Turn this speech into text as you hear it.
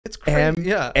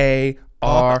M-A-R-S.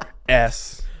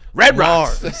 Red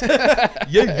rocks.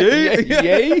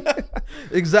 Yay.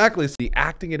 Exactly. So the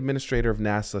acting administrator of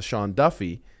NASA, Sean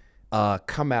Duffy,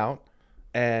 come out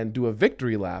and do a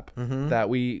victory lap that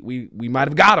we might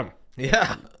have got him.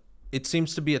 Yeah. It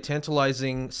seems to be a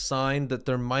tantalizing sign that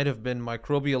there might have been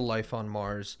microbial life on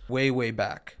Mars way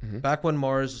back. Back when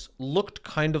Mars looked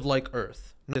kind of like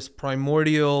Earth. This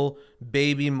primordial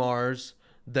baby Mars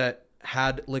that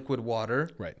had liquid water.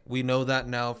 Right. We know that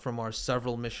now from our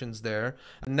several missions there.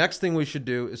 The next thing we should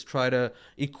do is try to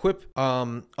equip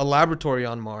a laboratory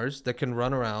on Mars that can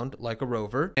run around like a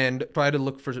rover and try to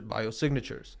look for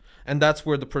biosignatures. And that's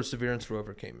where the Perseverance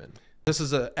rover came in. This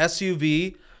is a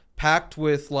SUV packed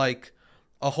with like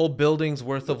a whole building's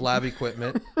worth of lab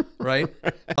equipment, right?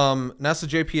 NASA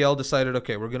JPL decided,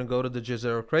 okay, we're going to go to the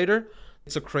Jezero crater.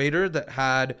 It's a crater that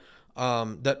had,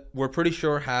 that we're pretty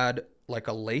sure had like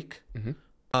a lake.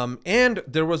 And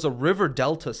there was a river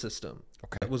delta system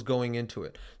that was going into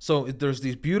it. So there's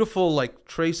these beautiful like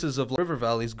traces of river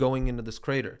valleys going into this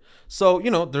crater. So, you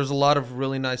know, there's a lot of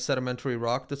really nice sedimentary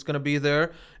rock that's going to be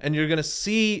there. And you're going to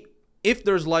see if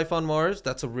there's life on Mars,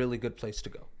 that's a really good place to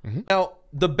go. Now,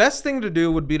 the best thing to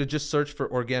do would be to just search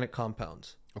for organic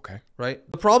compounds. Okay.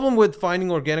 Right? The problem with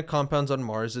finding organic compounds on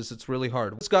Mars is it's really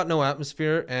hard. It's got no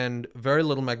atmosphere and very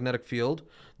little magnetic field.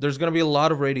 There's going to be a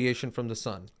lot of radiation from the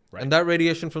sun. Right. And that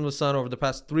radiation from the sun over the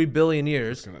past 3 billion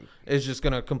years is just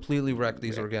going to completely wreck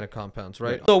these organic compounds,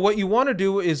 right? So what you want to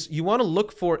do is you want to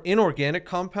look for inorganic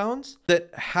compounds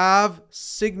that have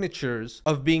signatures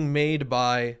of being made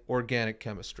by organic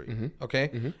chemistry,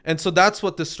 okay? And so that's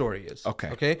what this story is,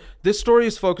 okay? This story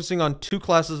is focusing on 2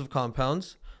 classes of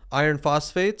compounds, iron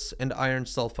phosphates and iron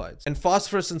sulfides. And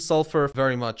phosphorus and sulfur,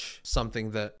 very much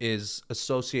something that is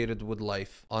associated with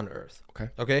life on Earth.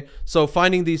 Okay. So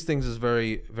finding these things is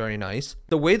very, very nice.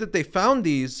 The way that they found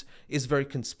these is very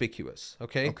conspicuous.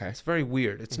 Okay. It's very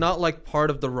weird. It's not like part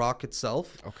of the rock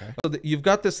itself. So you've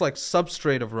got this like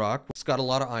substrate of rock. It's got a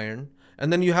lot of iron.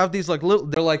 And then you have these like little,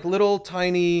 they're like little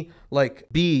tiny like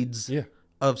beads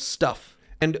of stuff.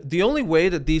 And the only way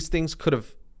that these things could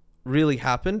have really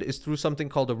happened is through something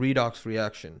called a redox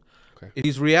reaction.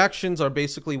 These reactions are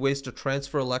basically ways to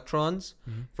transfer electrons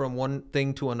from one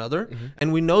thing to another.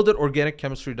 And we know that organic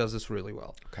chemistry does this really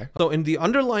well. So in the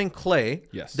underlying clay,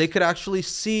 they could actually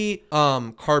see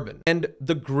carbon. And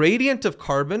the gradient of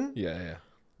carbon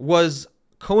was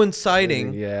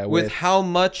coinciding with how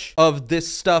much of this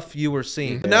stuff you were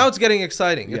seeing. Now it's getting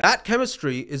exciting. That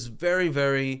chemistry is very,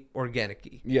 very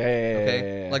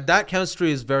organic-y. Like that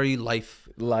chemistry is very life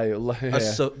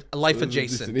adjacent,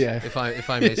 if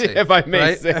I may say. If I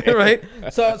may say. Right?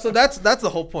 So that's the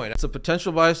whole point. It's a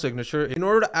potential biosignature. In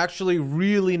order to actually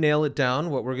really nail it down,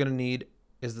 what we're going to need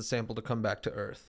is the sample to come back to Earth.